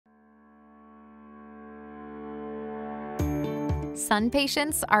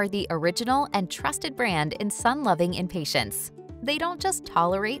SunPatiens are the original and trusted brand in sun-loving impatiens. They don't just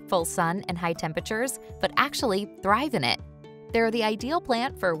tolerate full sun and high temperatures, but actually thrive in it. They're the ideal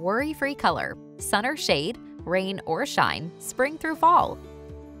plant for worry-free color, sun or shade, rain or shine, spring through fall.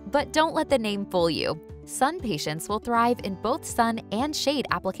 But don't let the name fool you. SunPatiens will thrive in both sun and shade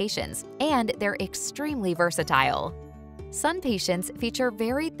applications, and they're extremely versatile. SunPatiens feature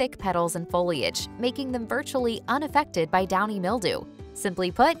very thick petals and foliage, making them virtually unaffected by downy mildew.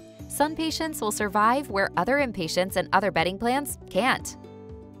 Simply put, SunPatiens will survive where other impatiens and other bedding plants can't.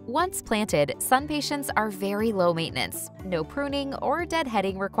 Once planted, SunPatiens are very low maintenance, no pruning or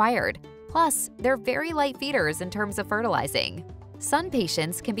deadheading required. Plus, they're very light feeders in terms of fertilizing.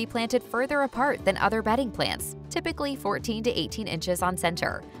 SunPatiens can be planted further apart than other bedding plants, typically 14 to 18 inches on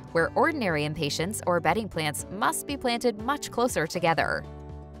center, where ordinary impatiens or bedding plants must be planted much closer together.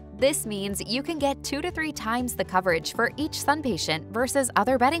 This means you can get 2 to 3 times the coverage for each SunPatien versus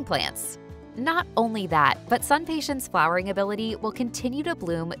other bedding plants. Not only that, but SunPatiens' flowering ability will continue to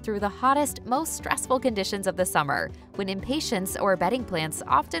bloom through the hottest, most stressful conditions of the summer, when impatiens or bedding plants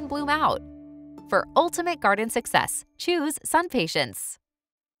often bloom out. For ultimate garden success, choose SunPatiens.